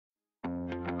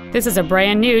This is a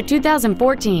brand new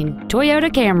 2014 Toyota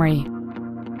Camry.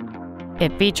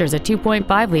 It features a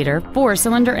 2.5-liter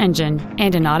four-cylinder engine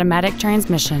and an automatic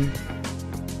transmission.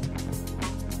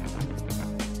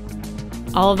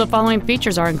 All of the following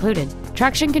features are included: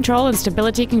 traction control and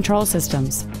stability control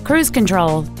systems, cruise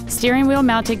control, steering wheel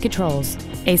mounted controls,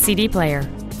 a CD player,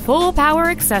 full power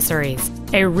accessories,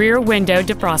 a rear window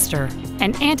defroster,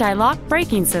 an anti-lock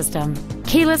braking system,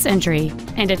 keyless entry,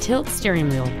 and a tilt steering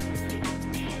wheel.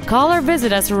 Call or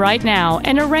visit us right now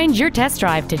and arrange your test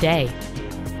drive today.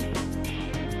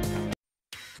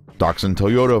 Doxon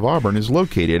Toyota of Auburn is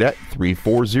located at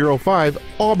 3405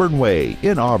 Auburn Way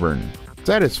in Auburn,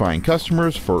 satisfying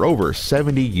customers for over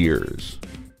 70 years.